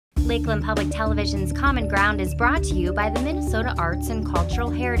Lakeland Public Television's Common Ground is brought to you by the Minnesota Arts and Cultural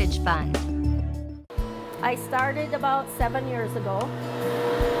Heritage Fund. I started about 7 years ago,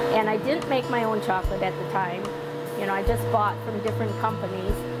 and I didn't make my own chocolate at the time. You know, I just bought from different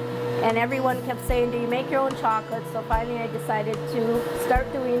companies, and everyone kept saying, do you make your own chocolate? So finally I decided to start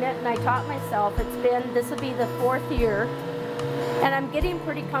doing it, and I taught myself. This will be the 4th year, and I'm getting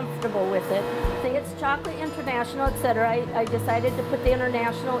pretty comfortable with it. It's Chocolate International, etc. I decided to put the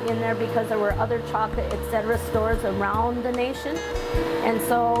international in there because there were other chocolate, etc. stores around the nation. And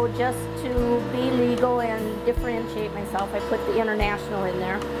so just to be legal and differentiate myself, I put the international in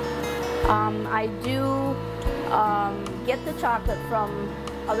there. I do get the chocolate from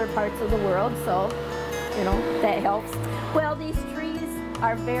other parts of the world, so, you know, that helps. Well, these trees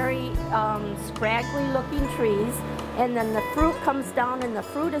are very scraggly looking trees, and then the fruit comes down, and the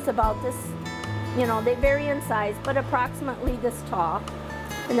fruit is about this, you know, they vary in size, but approximately this tall,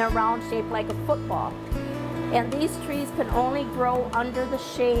 and they're round shaped like a football. And these trees can only grow under the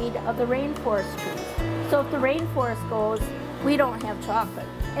shade of the rainforest trees. So if the rainforest goes, we don't have chocolate.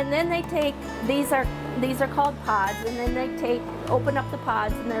 And then they take, these are called pods, and then they open up the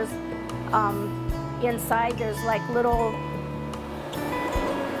pods, and there's, inside there's like little,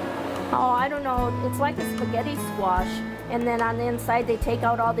 I don't know, it's like a spaghetti squash. And then on the inside they take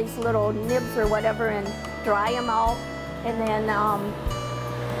out all these little nibs or whatever and dry them out. And then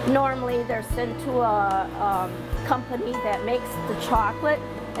normally they're sent to a company that makes the chocolate,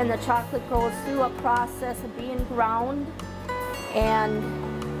 and the chocolate goes through a process of being ground, and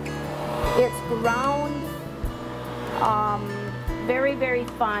it's ground very, very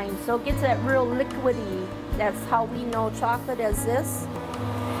fine, so it gets that real liquidy. That's how we know chocolate as this.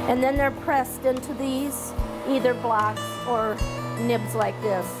 And then they're pressed into these either blocks or nibs like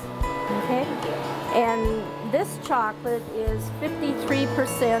this. Okay? And this chocolate is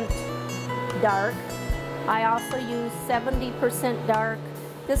 53% dark. I also use 70% dark.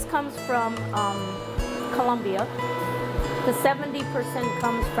 This comes from Colombia. The 70%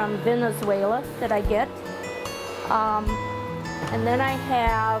 comes from Venezuela that I get. And then I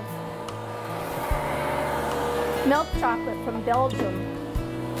have milk chocolate from Belgium.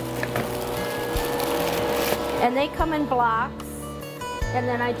 And they come in blocks, and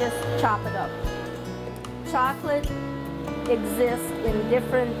then I just chop it up. Chocolate exists in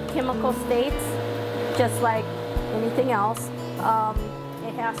different chemical states, just like anything else.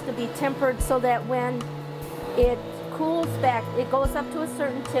 It has to be tempered so that when it cools back, it goes up to a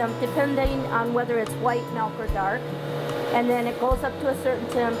certain temp, depending on whether it's white milk or dark. And then it goes up to a certain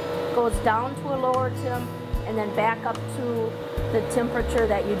temp, goes down to a lower temp, and then back up to the temperature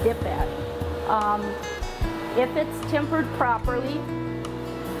that you dip at. If it's tempered properly,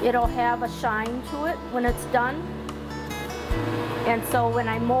 it'll have a shine to it when it's done. And so when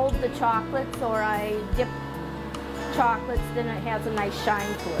I mold the chocolates or I dip chocolates, then it has a nice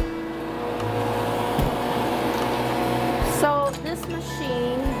shine to it. So this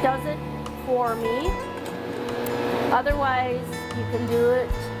machine does it for me. Otherwise, you can do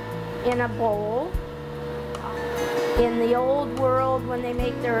it in a bowl. In the old world, when they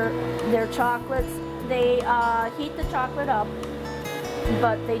make their chocolates, they heat the chocolate up,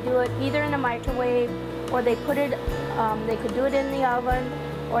 but they do it either in a microwave, or they put it, they could do it in the oven,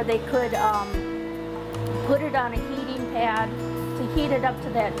 or they could put it on a heating pad to heat it up to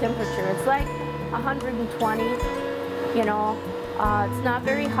that temperature. It's like 120, you know. It's not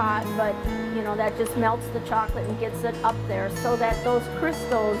very hot, but you know, that just melts the chocolate and gets it up there so that those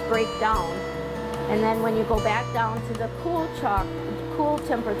crystals break down. And then when you go back down to the cool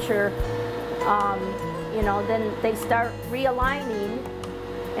temperature, you know, then they start realigning,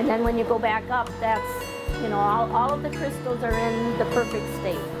 and then when you go back up, that's, you know, all of the crystals are in the perfect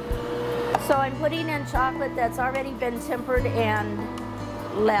state. So I'm putting in chocolate that's already been tempered and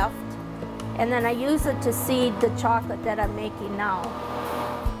left, and then I use it to seed the chocolate that I'm making now.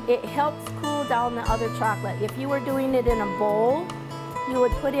 It helps cool down the other chocolate. If you were doing it in a bowl, you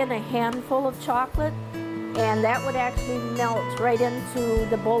would put in a handful of chocolate, and that would actually melt right into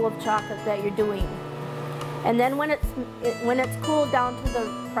the bowl of chocolate that you're doing. And then when it's cooled down to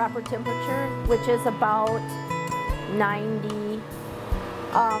the proper temperature, which is about 90,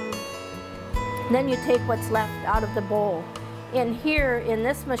 then you take what's left out of the bowl. In here, in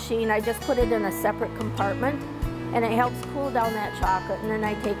this machine, I just put it in a separate compartment, and it helps cool down that chocolate, and then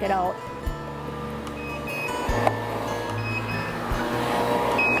I take it out.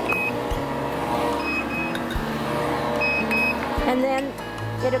 And then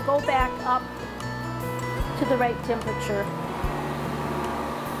it'll go back up to the right temperature.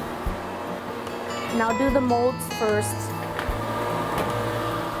 And I'll do the molds first.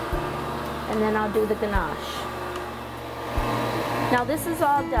 and then I'll do the ganache. Now this is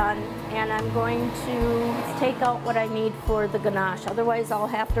all done, and I'm going to take out what I need for the ganache. Otherwise I'll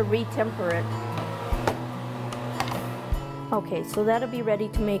have to re-temper it. Okay, so that'll be ready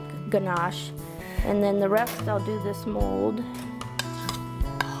to make ganache. And then the rest I'll do this mold.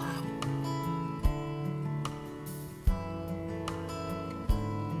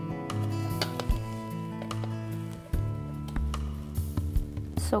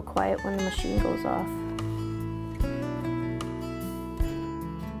 So quiet when the machine goes off.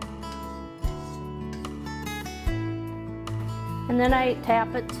 And then I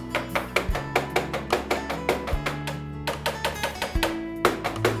tap it to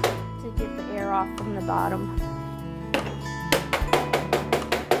get the air off from the bottom.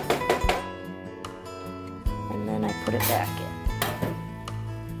 And then I put it back in.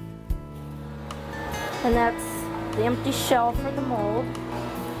 And that's the empty shell for the mold.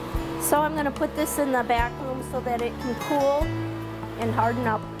 So I'm going to put this in the back room so that it can cool and harden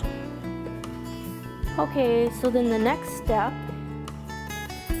up. Okay, so then the next step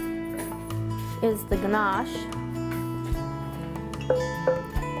is the ganache.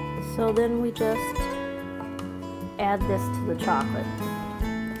 So then we just add this to the chocolate.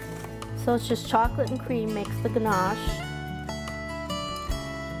 So it's just chocolate and cream makes the ganache.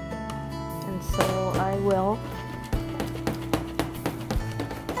 And so I will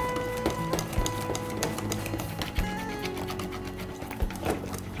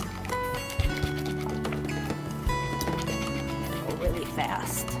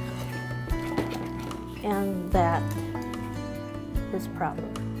fast, and that is proper.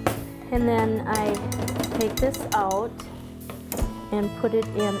 And then I take this out and put it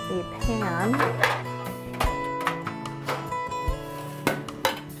in a pan.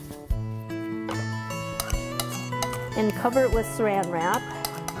 And cover it with saran wrap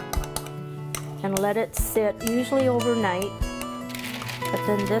and let it sit, usually overnight. But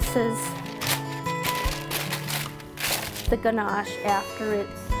then this is the ganache after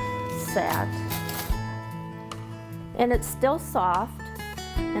it's sat. And it's still soft,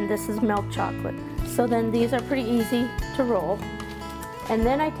 and this is milk chocolate. So then these are pretty easy to roll. And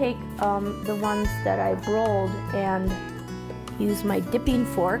then I take the ones that I've rolled and use my dipping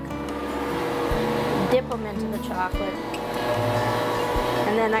fork, dip them into the chocolate,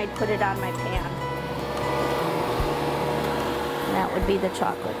 and then I put it on my pan. And that would be the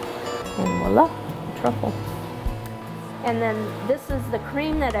chocolate. And voila, truffle. And then this is the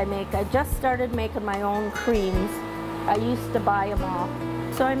cream that I make. I just started making my own creams. I used to buy them all.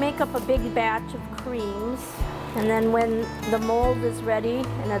 So I make up a big batch of creams, and then when the mold is ready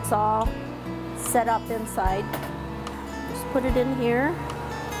and it's all set up inside, just put it in here.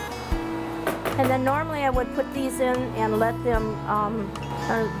 And then normally I would put these in and let them,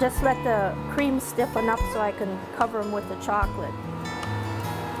 just let the cream stiffen up so I can cover them with the chocolate.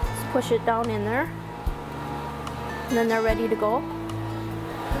 Just push it down in there. And then they're ready to go.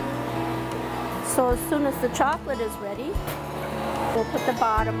 So as soon as the chocolate is ready, we'll put the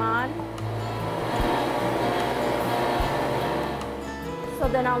bottom on. So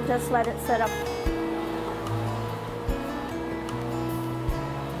then I'll just let it set up.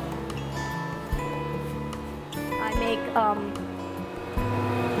 I make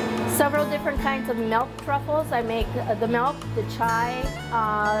several different kinds of milk truffles. I make the milk, the chai,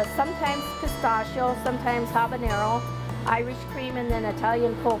 sometimes pistachio, sometimes habanero, Irish cream, and then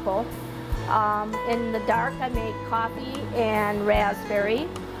Italian cocoa. In the dark I make coffee and raspberry.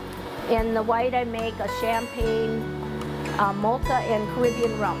 In the white I make a champagne, mocha, and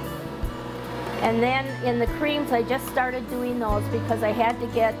Caribbean rum. And then in the creams I just started doing those because I had to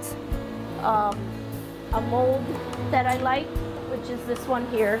get a mold that I like, which is this one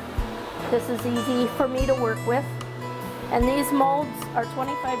here. This is easy for me to work with. And these molds are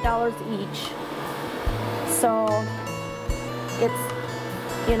 $25 each. So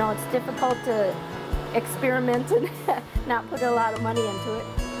it's, you know, it's difficult to experiment and not put a lot of money into it.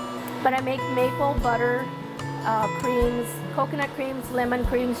 But I make maple butter creams, coconut creams, lemon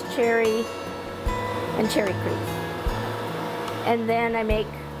creams, cherry, and cherry creams. And then I make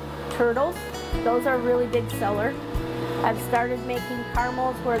turtles. Those are a really big seller. I've started making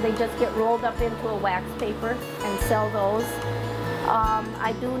caramels where they just get rolled up into a wax paper and sell those.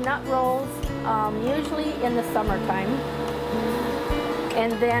 I do nut rolls usually in the summertime.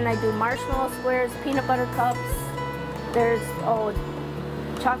 And then I do marshmallow squares, peanut butter cups. There's,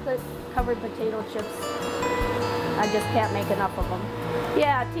 chocolate covered potato chips. I just can't make enough of them.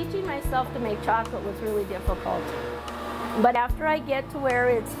 Yeah, teaching myself to make chocolate was really difficult. But after I get to where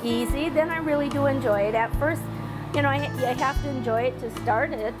it's easy, then I really do enjoy it. At first, you know, I have to enjoy it to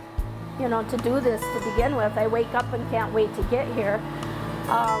start it, you know, to do this to begin with. I wake up and can't wait to get here.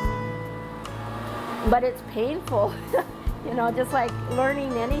 But it's painful, you know, just like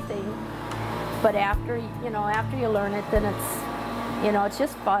learning anything. But after you learn it, then it's, you know, it's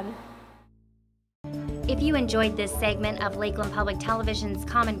just fun. If you enjoyed this segment of Lakeland Public Television's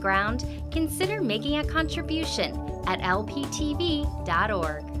Common Ground, consider making a contribution at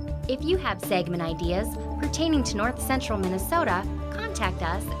lptv.org. If you have segment ideas pertaining to North Central Minnesota, contact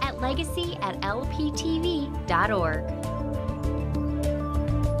us at legacy@lptv.org.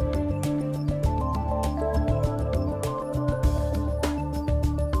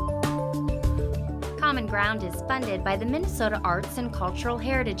 Common Ground is funded by the Minnesota Arts and Cultural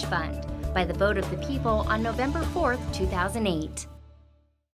Heritage Fund by the vote of the people on November 4th, 2008.